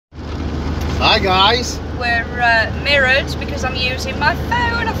Hi guys. We're mirrored because I'm using my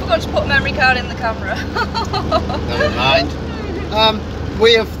phone. I forgot to put a memory card in the camera. Never mind.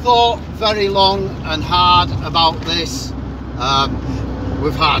 We have thought very long and hard about this.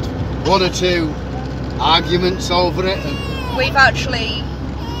 We've had one or two arguments over it. We've actually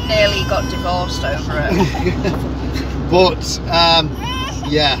nearly got divorced over it. But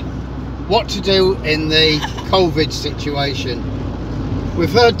yeah, what to do in the COVID situation.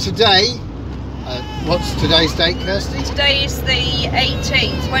 We've heard today, what's today's date, Kirsty? Today is the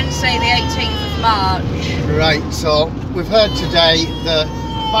 18th, Wednesday the 18th of March. Right, so we've heard today that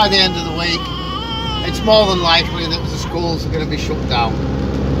by the end of the week, it's more than likely that the schools are going to be shut down.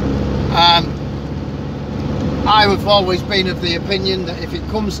 I have always been of the opinion that if it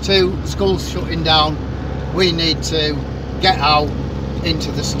comes to schools shutting down, we need to get out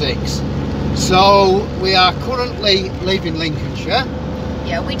into the sticks. So we are currently leaving Lincolnshire.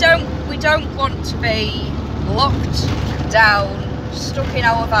 Yeah, we don't want to be locked down, stuck in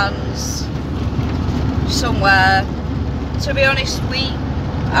our vans somewhere. To be honest,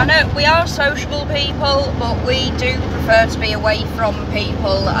 I know we are sociable people, but we do prefer to be away from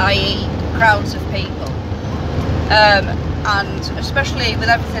people, i.e. crowds of people. And especially with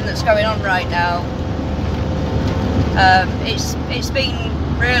everything that's going on right now, it's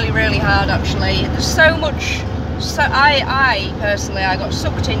been really hard actually. There's so much. So I personally got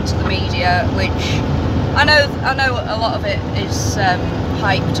sucked into the media, which I know a lot of it is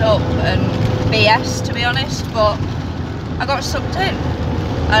hyped up and BS, to be honest, but I got sucked in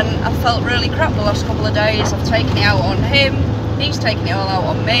and I felt really crap the last couple of days. I've taken it out on him, he's taken it all out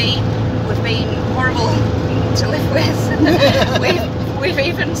on me. We've been horrible to live with. we've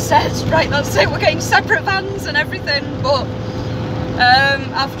even said, right, that's it, we're getting separate vans and everything. But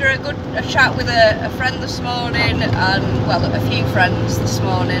after a chat with a friend this morning, and well, a few friends this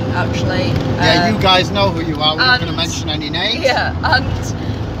morning actually. Yeah, you guys know who you are, we're not going to mention any names. Yeah,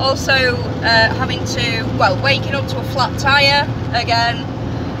 and also having to, well, waking up to a flat tyre again,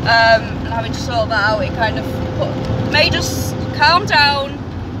 and having to sort that out, it kind of made us calm down,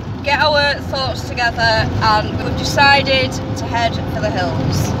 get our thoughts together, and we've decided to head for the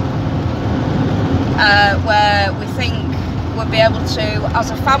hills, where we think we'll be able to,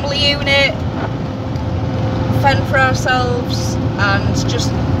 as a family unit, fend for ourselves and just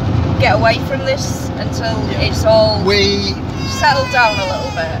get away from this until it's all settled down a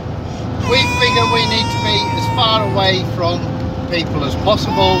little bit. We figure we need to be as far away from people as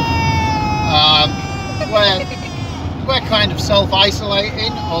possible. We're kind of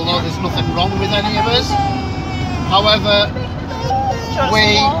self-isolating, although there's nothing wrong with any of us. However,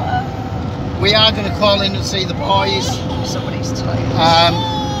 we are going to call in and see the boys. Somebody's tired.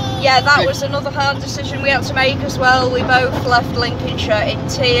 Yeah, that was another hard decision we had to make as well. We both left Lincolnshire in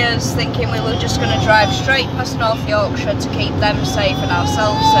tears, thinking we were just going to drive straight past North Yorkshire to keep them safe and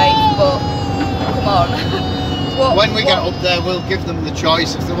ourselves safe, but come on. When we get up there, we'll give them the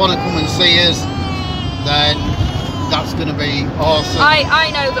choice. If they want to come and see us, then that's going to be awesome.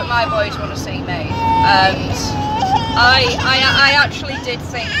 I know that my boys want to see me, and I actually did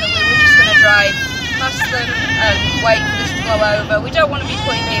think that we were just going to drive past them and wait for this to blow over. We don't want to be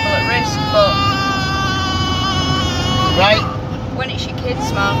putting people at risk, but right, when it's your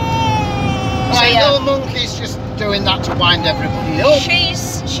kids, man. Right, so, yeah. Little Monkey's just doing that to wind everybody up.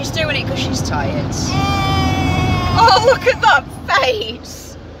 She's doing it because she's tired. Oh, look at that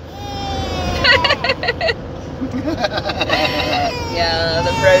face! Yeah,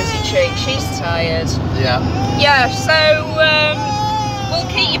 the rosy cheek. She's tired. Yeah. Yeah. So we'll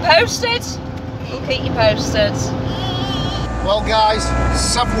keep you posted. We'll keep you posted. Well, guys,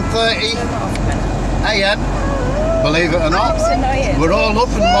 7:30 AM. Believe it or not, we're all up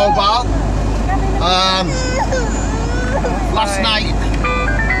and mobile. Last night.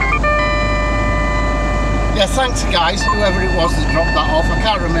 Yeah, thanks guys, whoever it was that dropped that off. I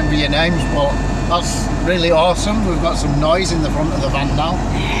can't remember your names, but that's really awesome. We've got some noise in the front of the van now.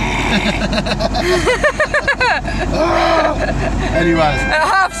 Anyways.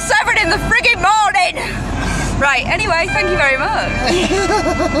 7:30 in the friggin' morning! Right, anyway, thank you very much.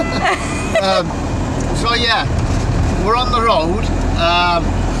 So yeah, we're on the road.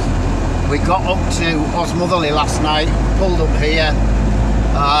 We got up to Osmotherley last night, pulled up here,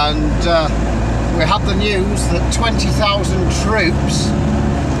 and we had the news that 20,000 troops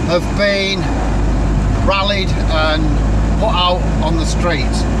have been rallied and put out on the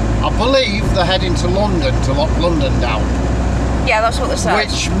streets. I believe they're heading to London to lock London down. Yeah, that's what they said.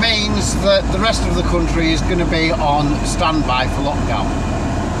 Which means that the rest of the country is going to be on standby for lockdown.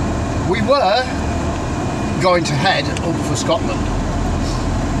 We were going to head up for Scotland.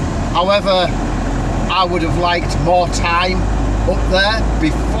 However, I would have liked more time up there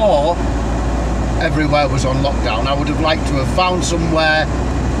before everywhere was on lockdown. I would have liked to have found somewhere,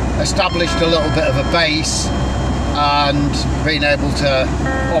 established a little bit of a base and been able to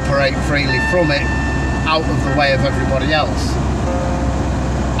operate freely from it, out of the way of everybody else.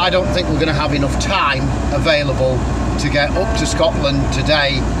 I don't think we're going to have enough time available to get up to Scotland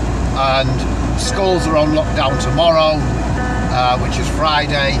today, and schools are on lockdown tomorrow, which is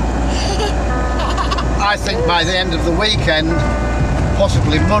Friday. I think by the end of the weekend,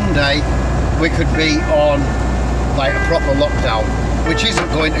 possibly Monday, we could be on like a proper lockdown, which isn't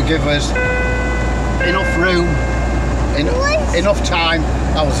going to give us enough room, enough time.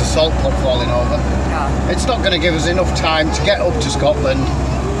 That was a salt pot falling over. Yeah. It's not going to give us enough time to get up to Scotland,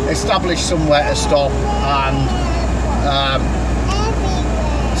 establish somewhere to stop and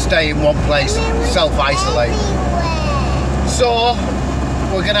stay in one place, self-isolate. So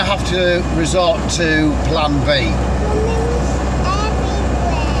we're going to have to resort to plan B.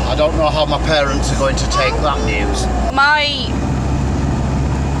 I don't know how my parents are going to take that news. My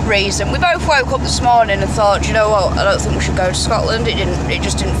reason, we both woke up this morning and thought, you know what, I don't think we should go to Scotland. It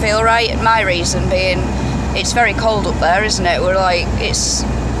just didn't feel right. And my reason being, it's very cold up there, isn't it? We're like, it's,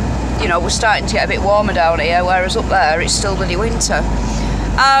 you know, we're starting to get a bit warmer down here, whereas up there it's still bloody winter.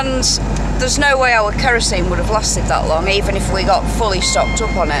 And there's no way our kerosene would have lasted that long, even if we got fully stocked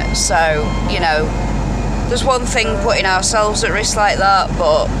up on it. So, you know, there's one thing putting ourselves at risk like that,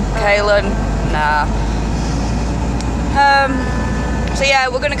 but Kaylin, nah. So yeah,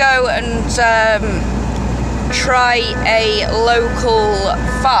 we're gonna go and try a local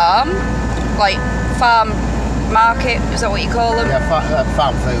farm, like farm market, is that what you call them? Yeah,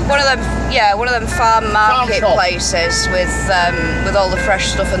 farm food. One of them farm market places with all the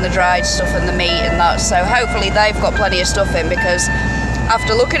fresh stuff and the dried stuff and the meat and that. So hopefully they've got plenty of stuff in, because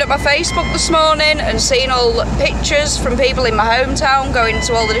after looking at my Facebook this morning and seeing all the pictures from people in my hometown going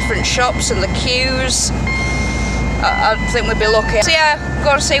to all the different shops and the queues, I think we'd be lucky. So yeah, we've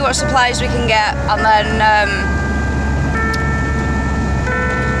got to see what supplies we can get, and then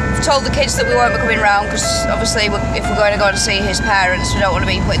I've told the kids that we won't be coming round, because obviously if we're going to go and see his parents, we don't want to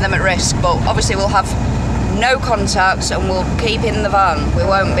be putting them at risk, but obviously we'll have no contact and we'll keep in the van. We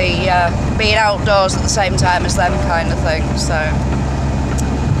won't be being outdoors at the same time as them, kind of thing. So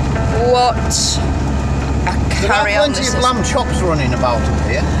what a carry on this is. There's plenty of lamb chops running about up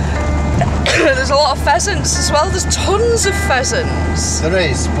here. There's a lot of pheasants as well. There's tons of pheasants. There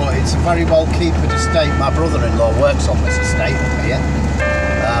is, but it's a very well keepered estate. My brother-in-law works on this estate up here.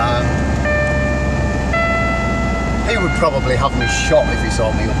 He would probably have me shot if he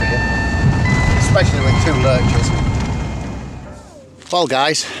saw me up here, especially with 2 lurchers. Well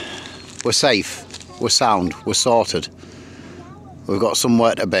guys, we're safe, we're sound, we're sorted. We've got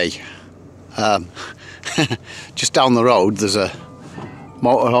somewhere to be. Just down the road there's a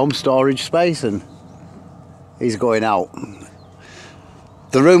motorhome storage space and he's going out.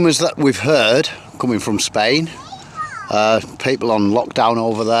 The rumours that we've heard coming from Spain, people on lockdown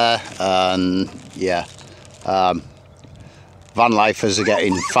over there, and yeah, Vanlifers are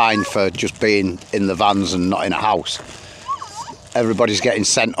getting fined for just being in the vans and not in a house. Everybody's getting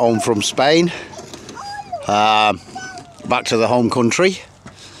sent home from Spain, back to the home country.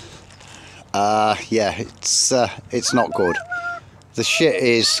 Yeah, it's not good. The shit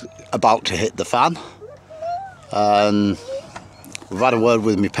is about to hit the fan, and we've had a word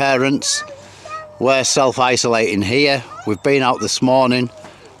with my parents. We're self-isolating here. We've been out this morning.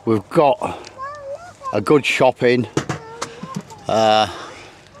 We've got a good shopping. Yeah,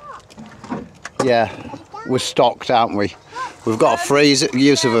 we're stocked, aren't we? We've got a freezer,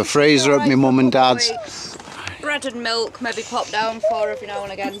 use of a freezer at my mum and dad's. Bread and milk, maybe pop down for every now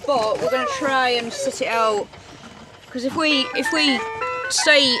and again, but we're going to try and sit it out, because if we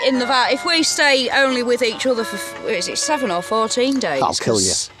stay in the van, if we stay only with each other for, is it 7 or 14 days? I'll kill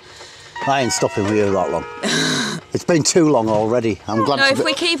you. I ain't stopping with you that long. It's been too long already. I'm glad. No, if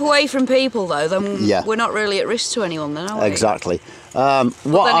we keep away from people though, then yeah, we're not really at risk to anyone then, are we? Exactly. But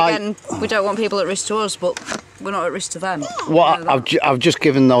then again, we don't want people at risk to us, but we're not at risk to them. What I've just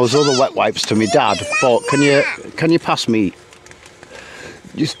given those other wet wipes to my dad, but can you pass me?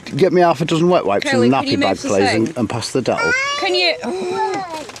 Just get me half a dozen wet wipes in a nappy bag, please, and pass the Dettol. Can you?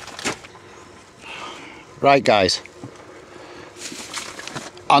 Right, guys.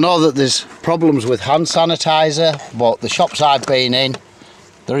 I know that there's problems with hand sanitizer, but the shops I've been in,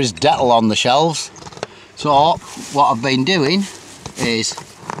 there is Dettol on the shelves. So what I've been doing is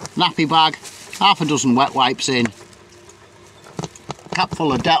nappy bag, half a dozen wet wipes in, cap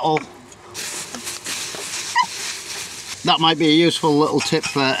full of Dettol, that might be a useful little tip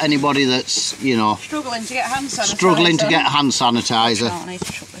for anybody that's, you know, struggling to get hand sanitizer. I need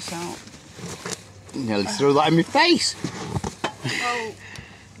to chuck this out. Nearly threw that in my face. Oh,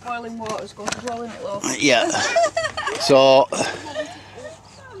 boiling water's good as well, isn't it, love? Yeah. So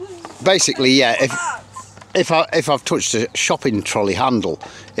basically, yeah, if I've touched a shopping trolley handle,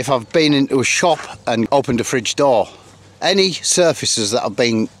 if I've been into a shop and opened a fridge door, any surfaces that I've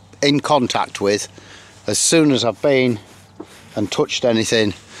been in contact with, as soon as I've been and touched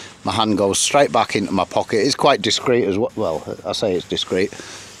anything, my hand goes straight back into my pocket. It's quite discreet as well. Well, I say it's discreet.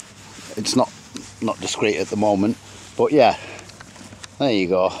 It's not discreet at the moment, but yeah, there you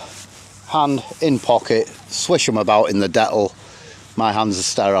go. Hand in pocket, swish them about in the Dettol. My hands are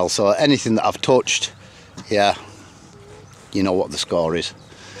sterile, so anything that I've touched, yeah, you know what the score is.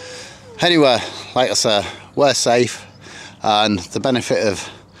 Anyway, like I say, we're safe, and the benefit of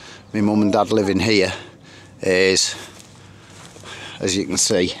my mum and dad living here is, as you can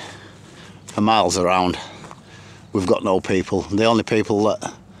see, for miles around, we've got no people. The only people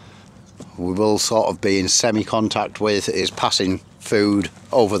that we will sort of be in semi-contact with is passing food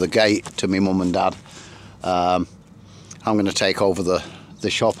over the gate to my mum and dad. I'm going to take over the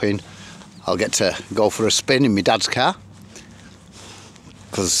shopping. I'll get to go for a spin in my dad's car,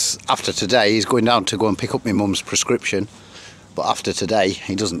 because after today he's going down to go and pick up my mum's prescription. But after today,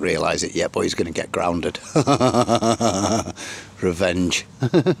 he doesn't realise it yet, but he's going to get grounded. Revenge.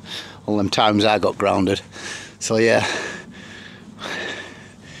 All them times I got grounded. So yeah,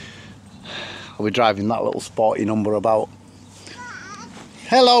 I'll be driving that little sporty number about.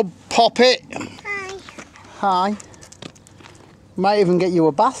 Hello, Poppet. Hi. Hi. Might even get you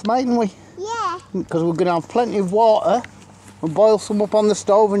a bath, mightn't we? Yeah. Because we're going to have plenty of water. We'll boil some up on the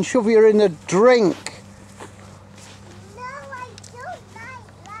stove and shove you in a drink.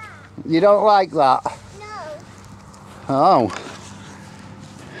 You don't like that? No. Oh.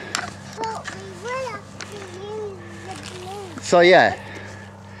 But we will have to use the blue. So yeah,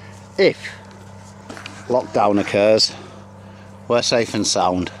 if lockdown occurs, we're safe and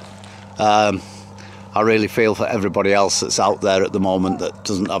sound. I really feel for everybody else that's out there at the moment that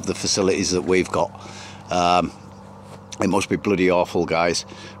doesn't have the facilities that we've got. It must be bloody awful, guys.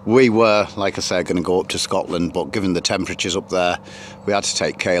 We were, like I said, going to go up to Scotland, but given the temperatures up there, we had to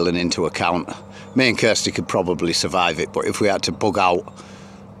take Caelan into account. Me and Kirsty could probably survive it, but if we had to bug out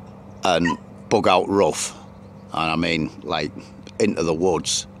and bug out rough, and I mean like into the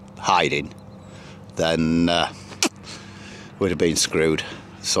woods, hiding, then we'd have been screwed.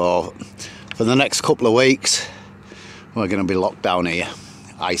 So for the next couple of weeks, we're going to be locked down here,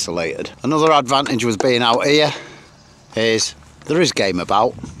 isolated. Another advantage with being out here is there is game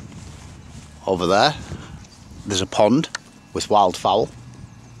about. Over there there's a pond with wildfowl.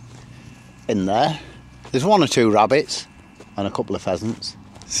 In there there's 1 or 2 rabbits and a couple of pheasants.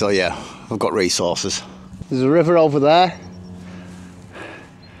 So yeah, I've got resources. There's a river over there,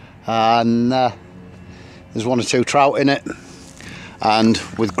 and there's 1 or 2 trout in it. And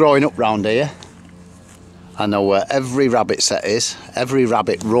with growing up round here, I know where every rabbit set is, every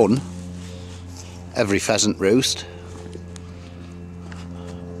rabbit run, every pheasant roost.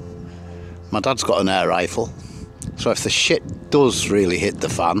 My dad's got an air rifle, so if the shit does really hit the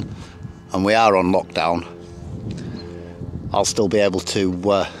fan and we are on lockdown, I'll still be able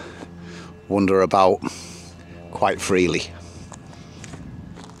to wander about quite freely,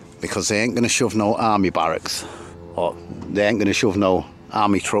 because they ain't going to shove no army barracks, or they ain't going to shove no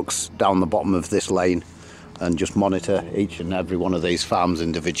army trucks down the bottom of this lane and just monitor each and every one of these farms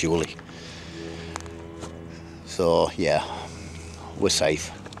individually. So yeah, we're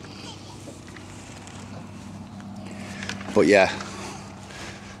safe. But yeah,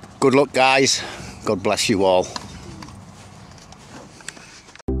 good luck, guys. God bless you all.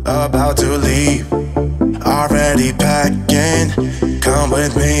 About to leave, already packing. Come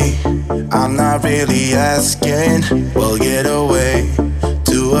with me, I'm not really asking. We'll get away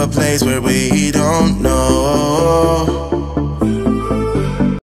to a place where we don't know